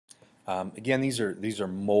Again, these are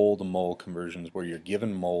mole to mole conversions where you're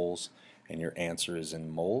given moles and your answer is in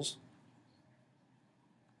moles.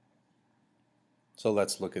 So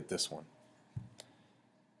let's look at this one.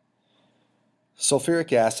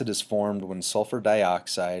 Sulfuric acid is formed when sulfur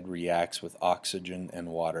dioxide reacts with oxygen and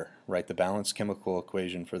water. Write the balanced chemical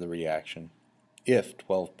equation for the reaction. If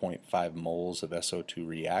 12.5 moles of SO2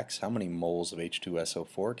 reacts, how many moles of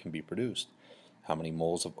H2SO4 can be produced? How many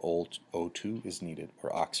moles of O2 is needed,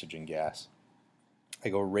 or oxygen gas? I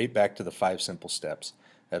go right back to the 5 simple steps.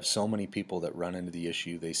 I have so many people that run into the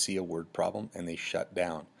issue, they see a word problem and they shut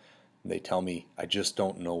down. They tell me, I just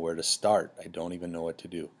don't know where to start. I don't even know what to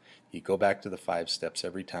do. You go back to the 5 steps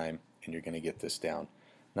every time and you're going to get this down.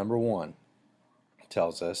 Number 1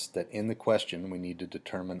 tells us that in the question we need to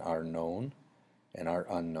determine our known and our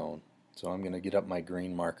unknown. So I'm going to get up my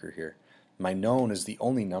green marker here. My known is the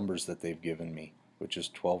only numbers that they've given me, which is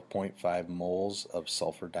 12.5 moles of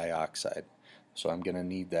sulfur dioxide. So I'm going to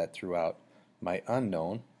need that throughout. My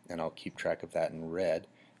unknown, and I'll keep track of that in red,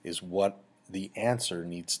 is what the answer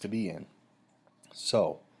needs to be in.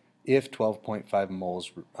 So if 12.5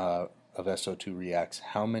 moles of SO2 reacts,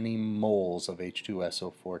 how many moles of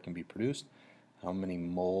H2SO4 can be produced? How many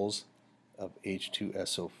moles of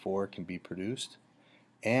H2SO4 can be produced?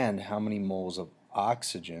 And how many moles of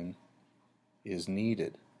oxygen is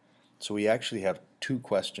needed? So we actually have 2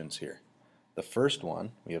 questions here. The first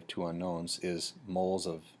one, we have 2 unknowns, is moles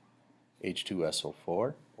of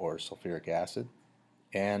H2SO4 or sulfuric acid,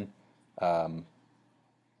 and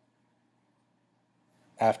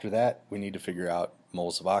after that we need to figure out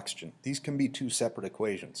moles of oxygen. These can be 2 separate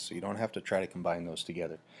equations, so you don't have to try to combine those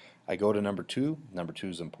together. I go to number 2. Number 2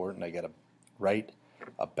 is important. I got to write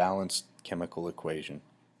a balanced chemical equation.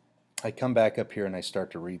 I come back up here and I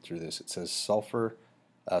start to read through this. It says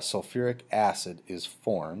sulfuric acid is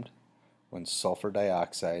formed when sulfur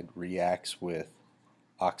dioxide reacts with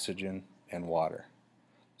oxygen and water.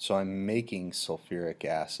 So I'm making sulfuric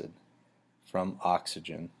acid from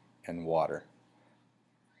oxygen and water.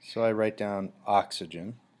 So I write down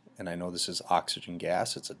oxygen, and I know this is oxygen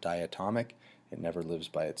gas. It's a diatomic. It never lives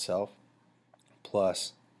by itself.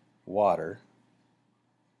 Plus water.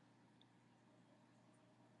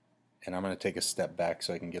 And I'm going to take a step back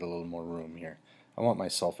so I can get a little more room here. I want my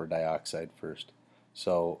sulfur dioxide first.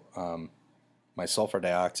 So my sulfur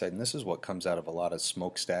dioxide, and this is what comes out of a lot of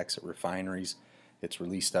smokestacks at refineries. It's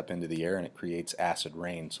released up into the air and it creates acid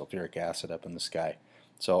rain, sulfuric acid up in the sky.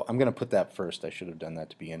 So I'm going to put that first. I should have done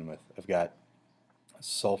that to begin with. I've got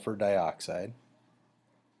sulfur dioxide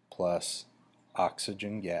plus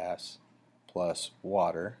oxygen gas plus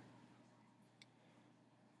water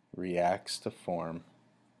reacts to form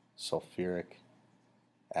sulfuric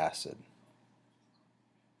acid.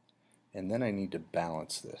 And then I need to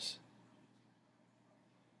balance this.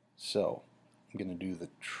 So I'm going to do the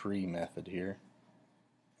tree method here,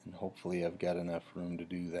 and hopefully I've got enough room to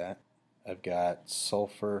do that. I've got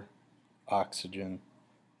sulfur, oxygen,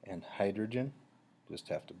 and hydrogen. Just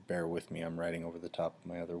have to bear with me, I'm writing over the top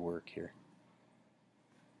of my other work here.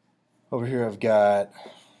 Over here I've got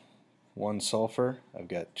 1 sulfur, I've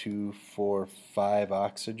got 2, 4, 5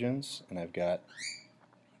 oxygens, and I've got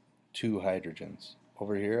 2 hydrogens.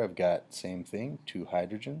 Over here I've got same thing, 2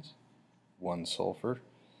 hydrogens, 1 sulfur,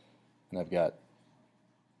 and I've got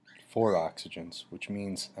 4 oxygens, which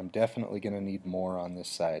means I'm definitely going to need more on this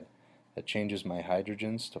side. That changes my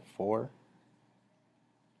hydrogens to 4,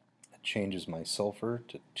 it changes my sulfur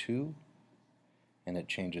to 2, and it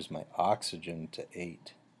changes my oxygen to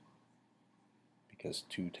 8, because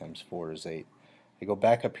 2 times 4 is 8. I go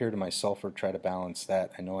back up here to my sulfur, try to balance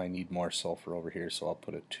that. I know I need more sulfur over here, so I'll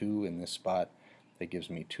put a 2 in this spot. That gives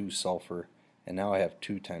me 2 sulfur, and now I have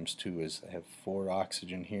 2 times 2 is I have 4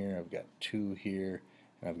 oxygen here, I've got 2 here,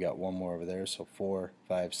 and I've got 1 more over there, so 4,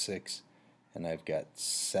 5, 6, and I've got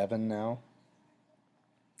 7 now,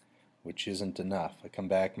 which isn't enough. I come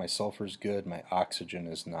back, my sulfur's good, my oxygen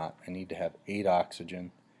is not. I need to have 8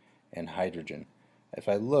 oxygen and hydrogen. If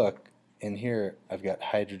I look in here, I've got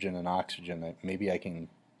hydrogen and oxygen. Maybe I can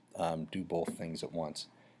do both things at once.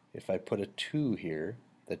 If I put a 2 here,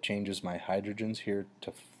 that changes my hydrogens here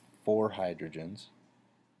to 4 hydrogens,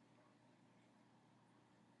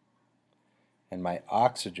 and my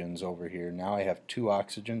oxygens over here, now I have 2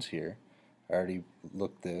 oxygens here. I already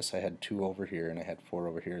looked this, I had 2 over here and I had 4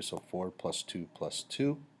 over here, so 4 plus 2 plus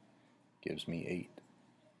 2 gives me 8.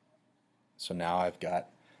 So now I've got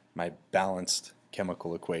my balanced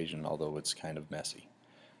chemical equation, although it's kind of messy.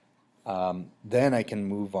 Then I can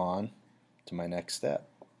move on to my next step,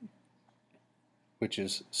 which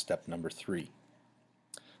is step number 3.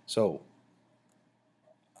 So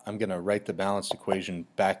I'm going to write the balanced equation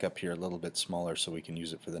back up here a little bit smaller so we can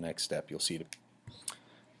use it for the next step. You'll see it.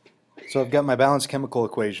 So I've got my balanced chemical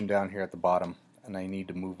equation down here at the bottom, and I need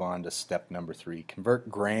to move on to step number 3. Convert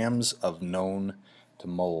grams of known to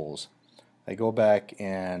moles. I go back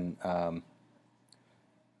and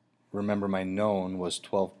remember my known was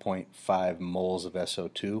 12.5 moles of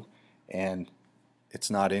SO2, and it's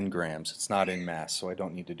not in grams, it's not in mass, so I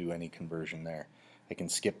don't need to do any conversion there. I can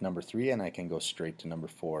skip number 3 and I can go straight to number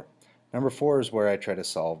 4. Number 4 is where I try to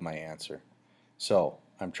solve my answer. So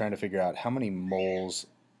I'm trying to figure out how many moles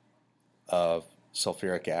of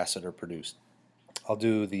sulfuric acid are produced. I'll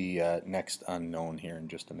do the next unknown here in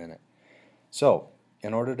just a minute. So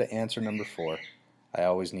in order to answer number 4, I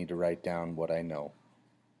always need to write down what I know.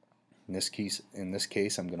 In this case,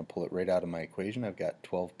 I'm going to pull it right out of my equation. I've got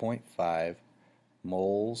 12.5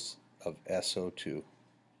 moles of SO2.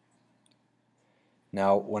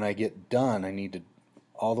 Now when I get done, I need to,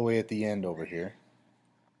 all the way at the end over here,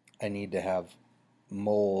 I need to have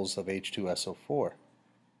moles of H2SO4.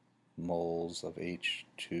 Moles of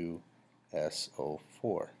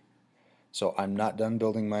H2SO4. So I'm not done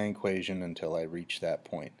building my equation until I reach that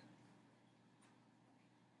point.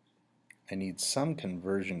 I need some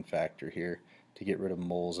conversion factor here to get rid of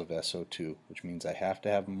moles of SO2, which means I have to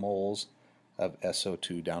have moles of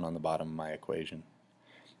SO2 down on the bottom of my equation.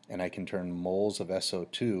 And I can turn moles of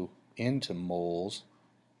SO2 into moles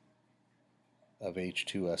of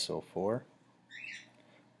H2SO4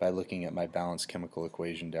 by looking at my balanced chemical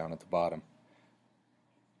equation down at the bottom.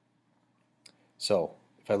 So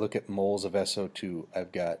if I look at moles of SO2,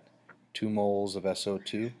 I've got 2 moles of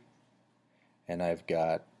SO2 and I've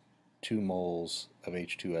got 2 moles of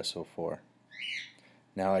H2SO4.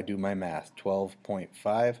 Now I do my math.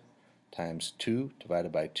 12.5 times 2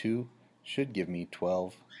 divided by 2 should give me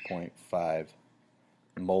 12.5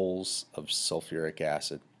 moles of sulfuric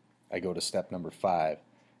acid. I go to step number 5.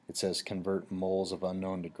 It says convert moles of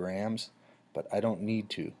unknown to grams, but I don't need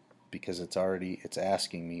to because it's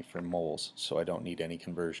asking me for moles, so I don't need any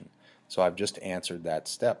conversion. So I've just answered that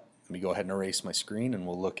step. Let me go ahead and erase my screen and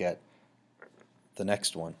we'll look at the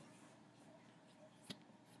next one.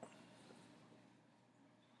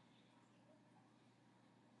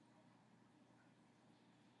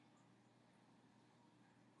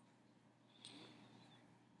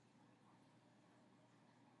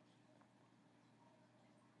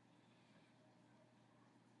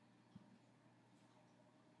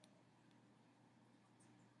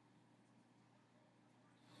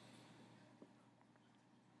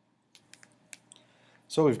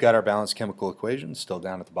 So we've got our balanced chemical equation still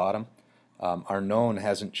down at the bottom. Our known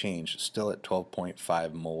hasn't changed, still at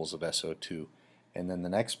 12.5 moles of SO2. And then the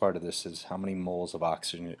next part of this is how many moles of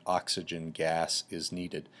oxygen gas is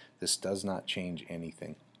needed. This does not change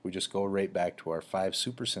anything. We just go right back to our 5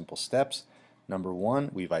 super simple steps. Number 1,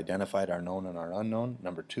 we've identified our known and our unknown.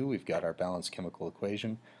 Number 2, we've got our balanced chemical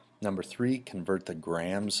equation. Number 3, convert the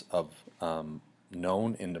grams of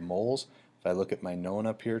known into moles. If I look at my known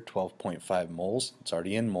up here, 12.5 moles, it's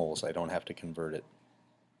already in moles. I don't have to convert it.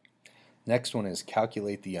 Next one is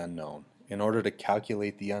calculate the unknown. In order to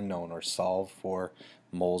calculate the unknown or solve for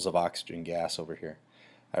moles of oxygen gas over here,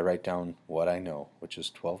 I write down what I know, which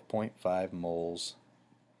is 12.5 moles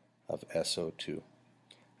of SO2.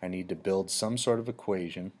 I need to build some sort of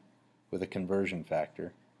equation with a conversion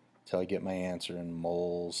factor until I get my answer in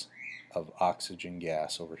moles of oxygen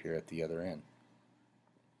gas over here at the other end.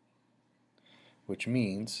 Which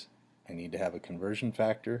means I need to have a conversion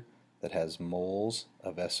factor that has moles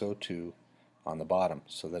of SO2 on the bottom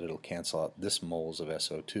so that it'll cancel out this moles of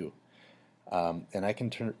SO2. And I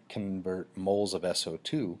can convert moles of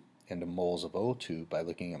SO2 into moles of O2 by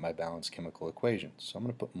looking at my balanced chemical equation. So I'm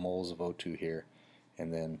going to put moles of O2 here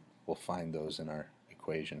and then we'll find those in our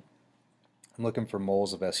equation. I'm looking for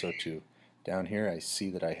moles of SO2. Down here I see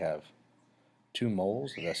that I have 2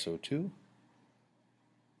 moles of SO2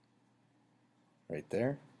 right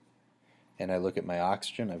there, and I look at my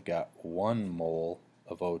oxygen, I've got 1 mole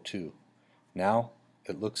of O2. Now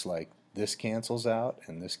it looks like this cancels out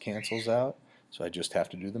and this cancels out, so I just have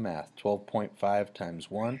to do the math. 12.5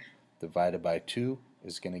 times 1 divided by 2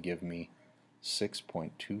 is going to give me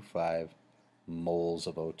 6.25 moles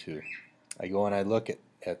of O2. I go and I look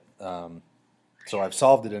at so I've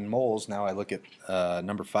solved it in moles. Now I look at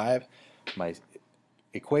number 5. My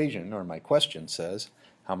equation or my question says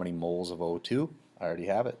how many moles of O2? I already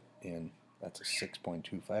have it in, that's a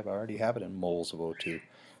 6.25. I already have it in moles of O2.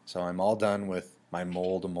 So I'm all done with my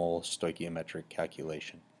mole to mole stoichiometric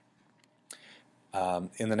calculation.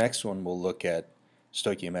 In the next one we'll look at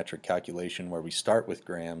stoichiometric calculation where we start with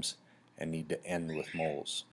grams and need to end with moles.